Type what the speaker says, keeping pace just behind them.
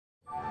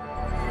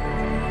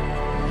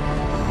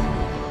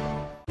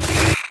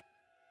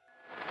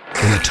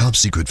In a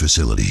top-secret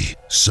facility,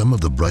 some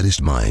of the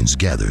brightest minds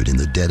gathered in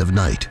the dead of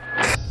night.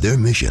 Their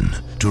mission,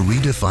 to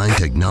redefine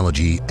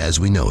technology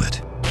as we know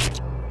it.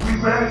 We've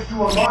managed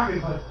to unlock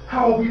it, but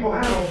how will people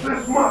handle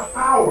this much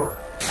power?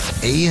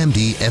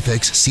 AMD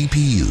FX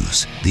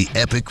CPUs, the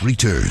epic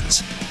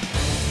returns.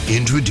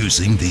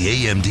 Introducing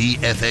the AMD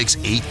FX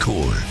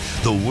 8-core,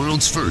 the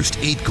world's first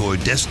 8-core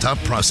desktop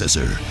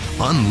processor,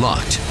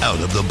 unlocked out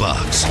of the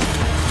box.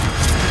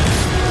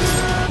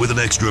 With an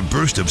extra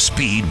burst of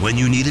speed when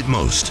you need it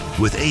most,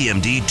 with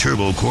AMD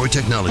Turbo CORE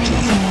Technology.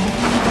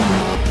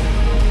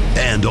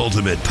 And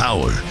ultimate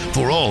power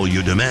for all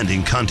your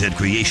demanding content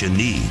creation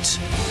needs.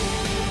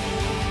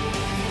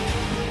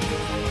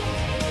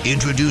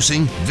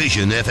 Introducing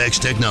Vision FX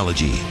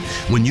technology.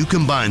 When you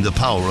combine the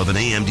power of an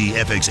AMD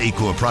FX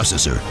 8-core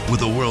processor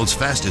with the world's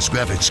fastest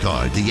graphics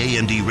card, the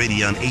AMD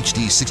Radeon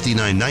HD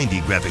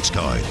 6990 graphics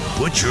card,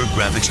 put your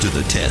graphics to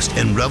the test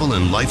and revel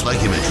in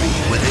lifelike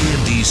imagery with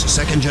AMD's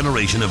second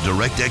generation of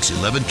DirectX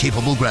 11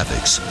 capable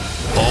graphics.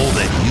 All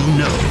that you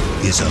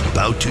know is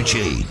about to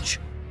change.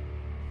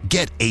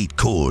 Get 8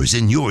 cores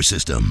in your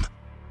system.